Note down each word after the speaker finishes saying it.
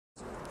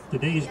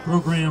Today's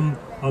program,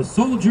 A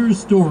Soldier's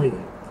Story.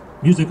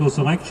 Musical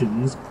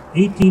selections,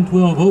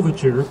 1812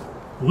 Overture,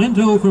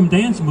 Lento from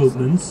Dance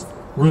Movements,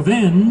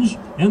 Revenge,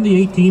 and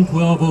the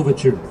 1812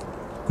 Overture.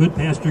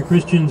 Goodpasture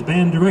Christian's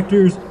band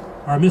directors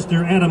are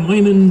Mr. Adam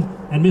Lehman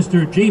and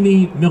Mr.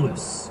 Jamie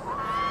Millis.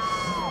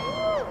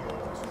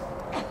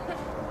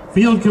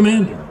 Field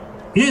Commander,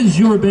 is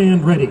your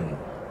band ready?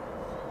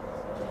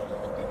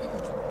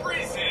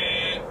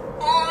 Present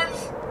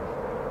arms.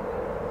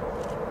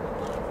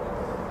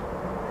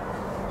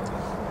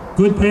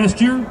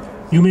 Goodpasture,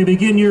 you may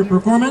begin your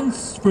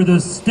performance for the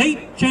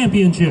state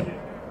championship.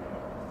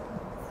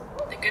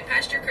 The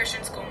Goodpasture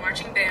Christian School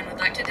Marching Band would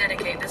like to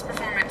dedicate this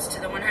performance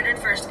to the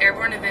 101st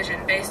Airborne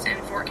Division based in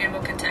Fort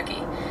Campbell,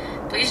 Kentucky.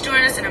 Please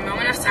join us in a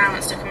moment of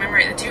silence to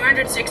commemorate the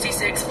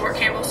 266 Fort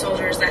Campbell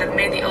soldiers that have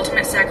made the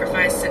ultimate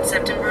sacrifice since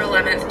September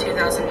 11th,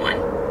 2001.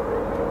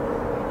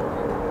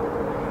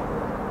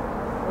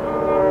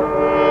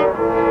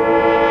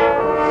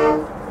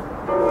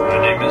 My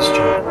name is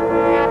John.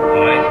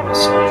 I am a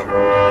soldier in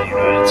the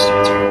United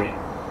States Army.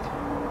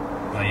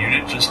 My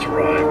unit just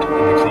arrived in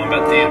the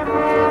combat theater for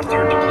our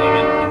third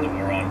deployment in the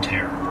War on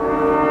Terror.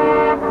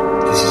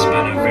 This has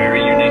been a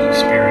very unique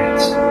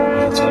experience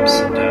with its ups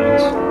and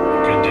downs,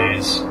 good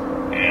days,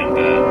 and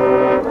bad.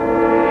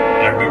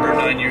 I remember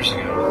 9 years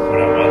ago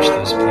when I watched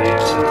those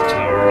planes hit the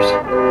towers.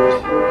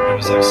 It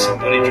was like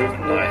somebody drove a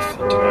knife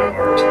into my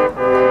heart.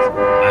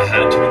 I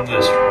had to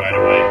enlist right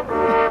away.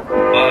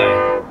 I,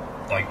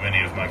 like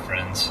many of my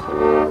friends,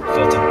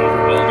 felt an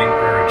overwhelming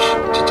urge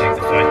to take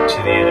the fight to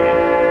the enemy.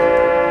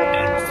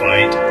 And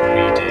fight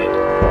we did.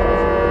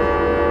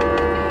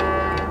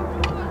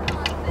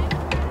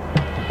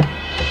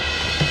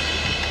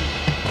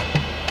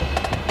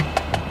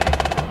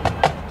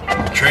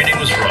 Training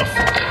was rough.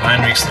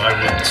 9 weeks that I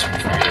wouldn't soon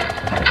forget.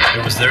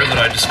 It was there that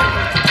I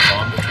discovered that the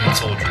bond between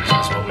soldiers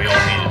is what we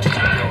all needed to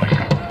keep going.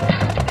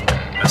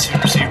 I soon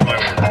received my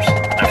orders,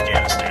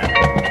 Afghanistan.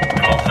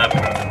 It all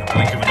happened within the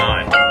blink of an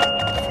eye.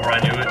 Before I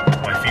knew it,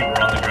 my feet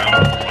were on the ground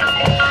with a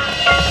rifle.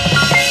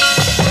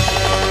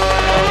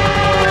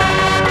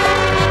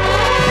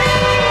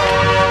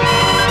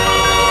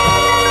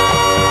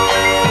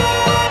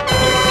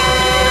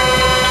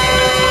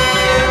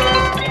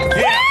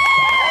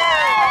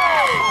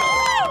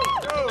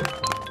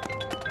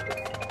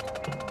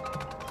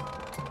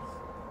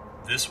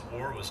 This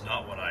war was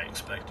not what I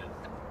expected.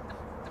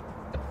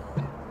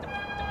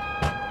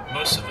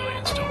 Most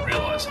civilians don't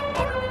realize how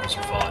modern wars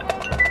are fought.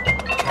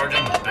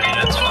 Charging with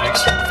bayonets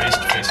fixed in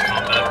face-to-face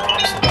combat are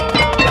obsolete.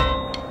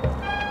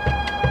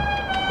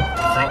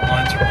 The front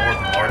lines are more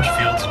than large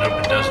fields and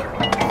open desert.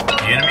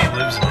 The enemy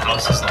lives in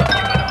houses like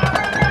you and I,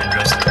 and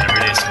dressed like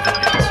everyday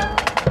civilians.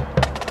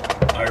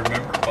 I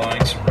remember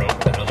buying some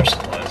rope and other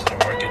supplies at a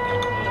market in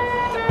Cool,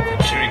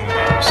 and shooting the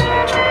man who sold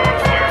it to me in a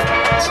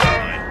firefight that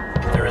same night.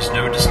 There is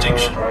no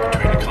distinction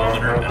between a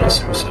commoner and a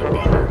suicide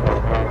bomber.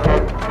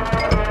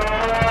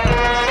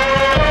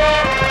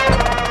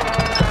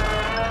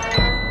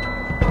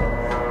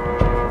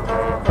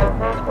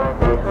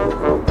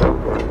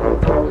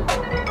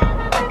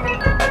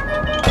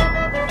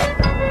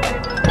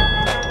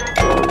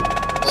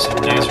 Some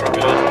days are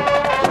good,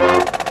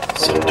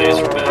 some days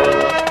are bad,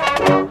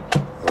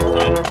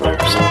 and there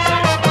are some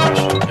days I wish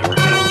I'd never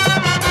had.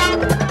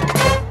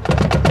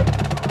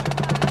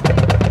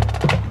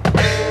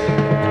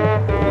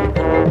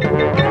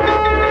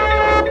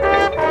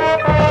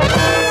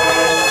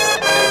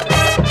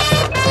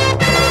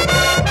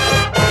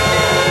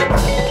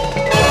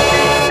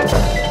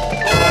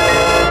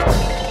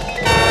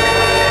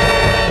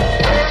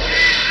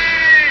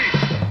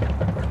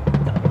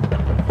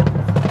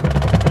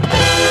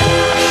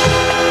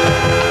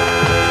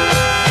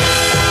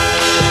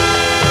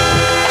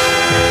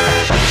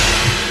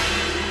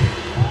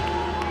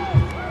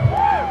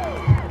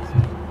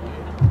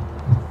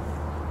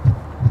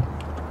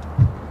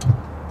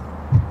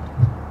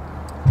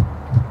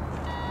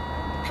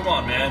 Come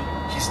on, man.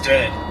 He's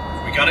dead.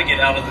 We gotta get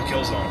out of the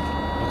kill zone.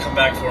 We'll come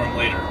back for him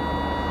later.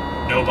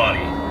 Nobody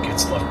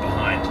gets left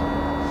behind.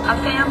 A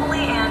family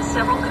and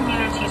several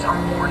communities are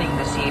mourning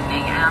this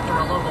evening after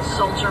a local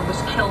soldier was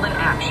killed in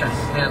action.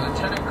 And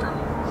Lieutenant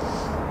Colonel.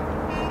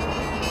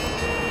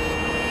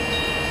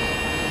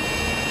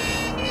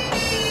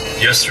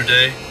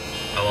 Yesterday,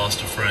 I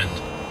lost a friend.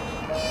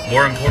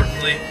 More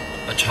importantly,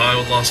 a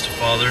child lost a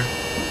father,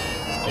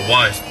 a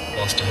wife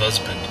lost a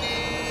husband,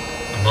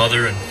 a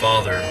mother and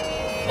father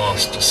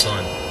lost a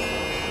son.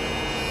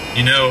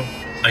 You know,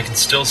 I can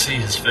still see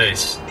his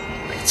face.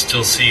 I can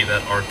still see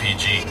that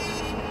RPG.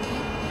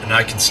 And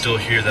I can still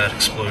hear that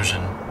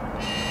explosion.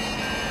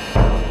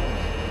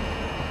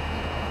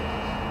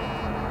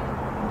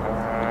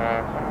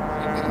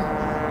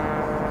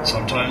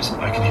 Sometimes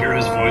I can hear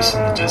his voice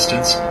in the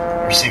distance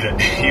or see that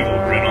evil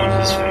grin on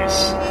his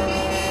face.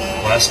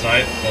 Last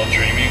night, while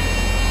dreaming,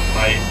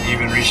 I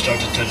even reached out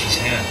to touch his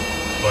hand,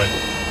 but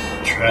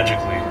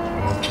tragically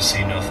woke to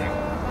see nothing.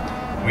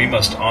 We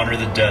must honor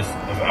the death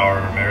of our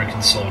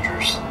American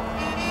soldiers.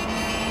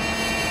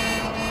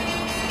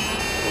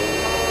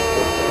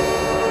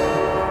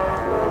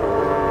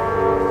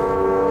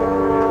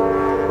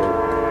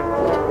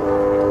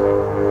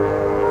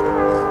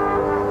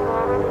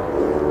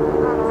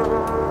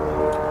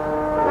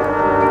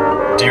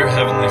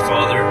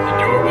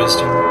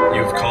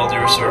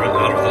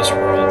 out of this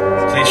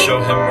world. Please show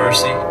him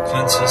mercy,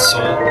 cleanse his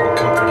soul, and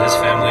comfort his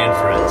family and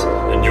friends.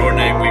 In your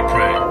name we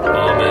pray.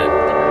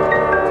 Amen.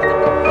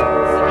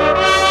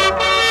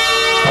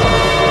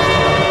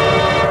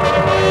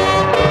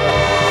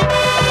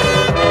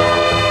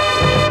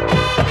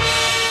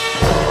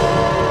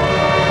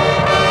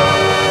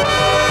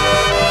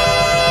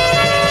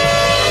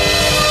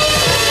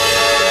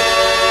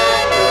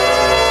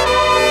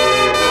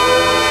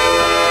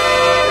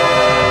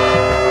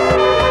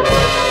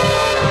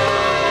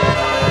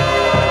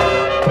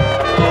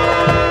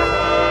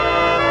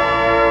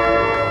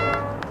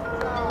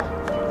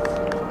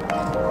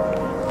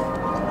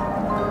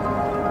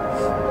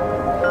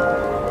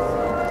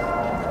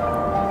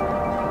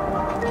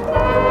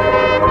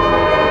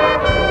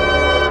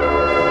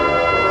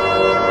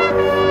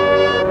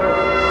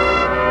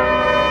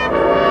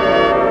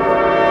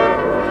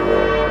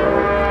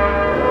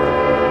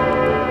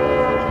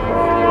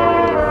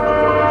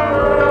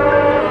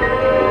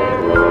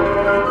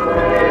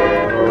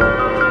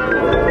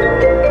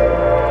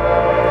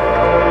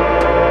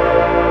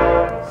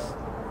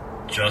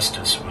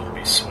 Justice will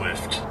be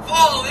swift.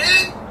 Fall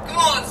in! Come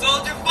on,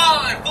 soldier!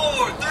 5,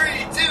 4,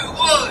 3, 2,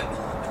 1!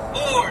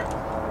 Forward!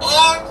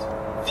 Arms!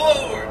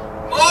 Forward!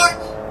 March!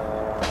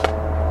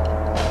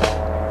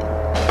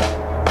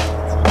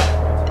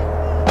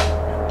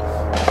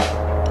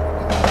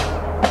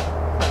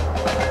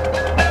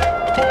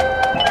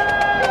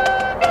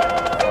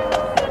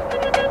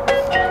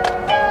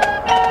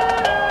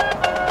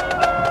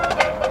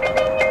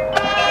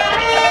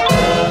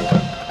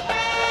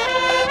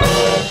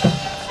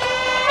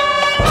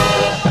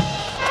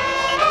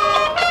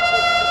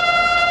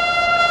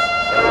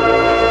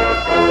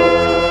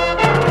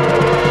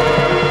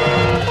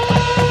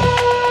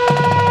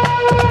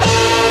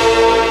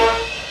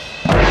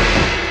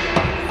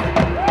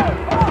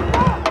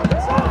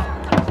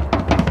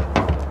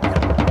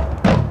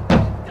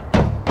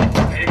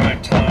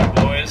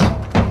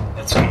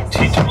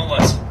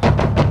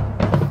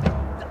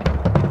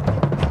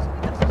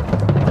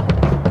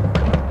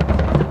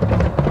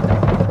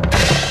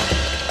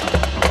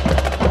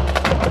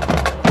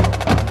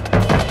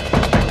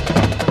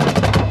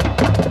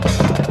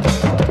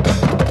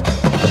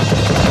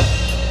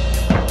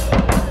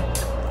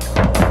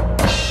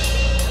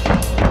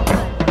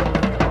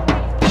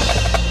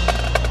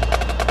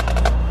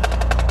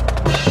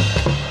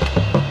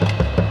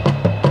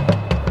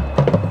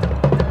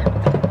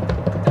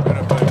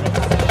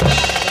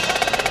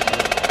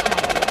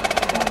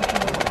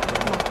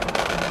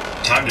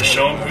 Time to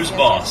show him who's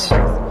boss.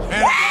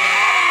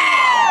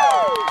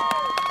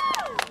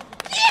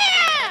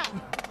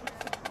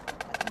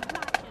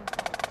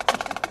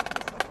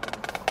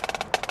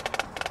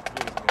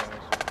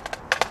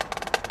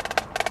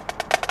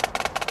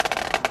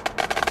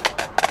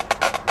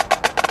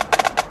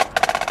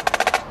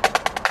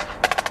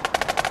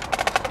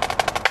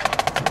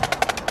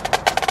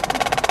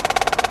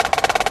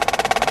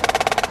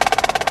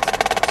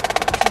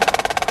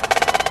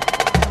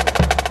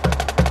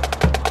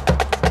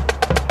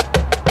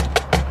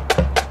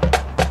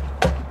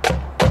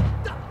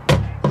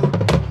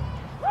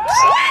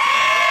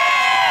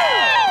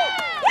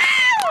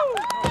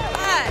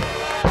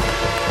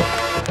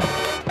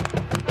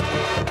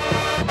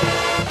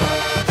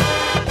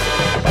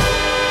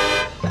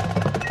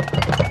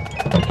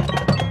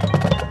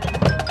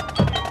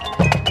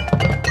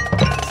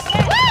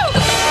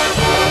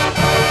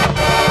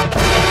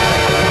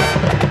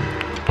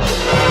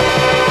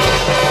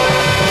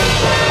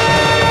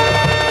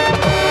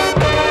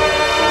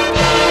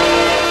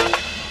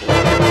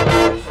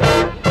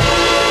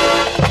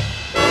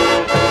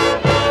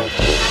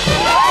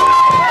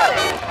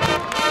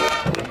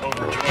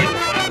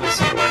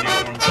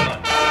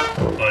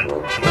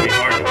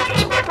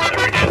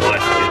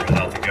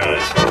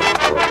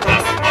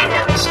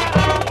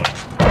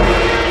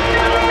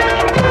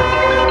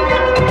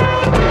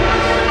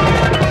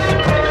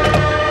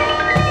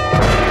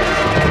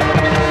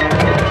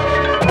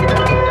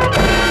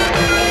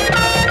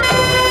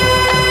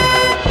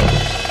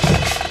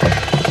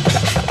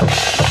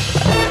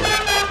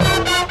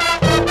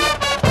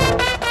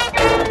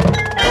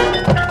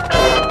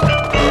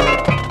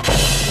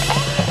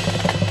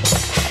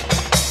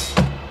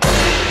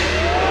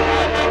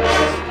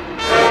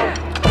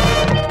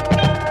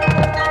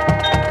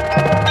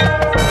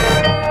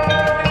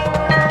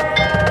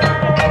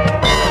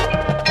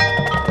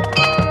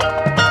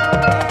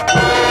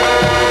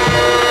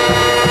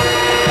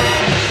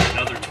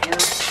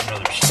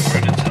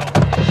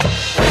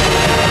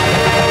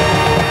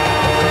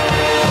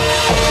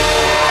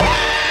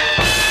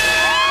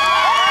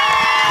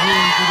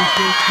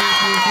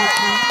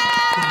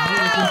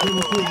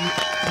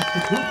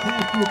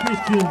 Goodpasture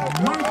Christian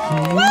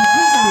marching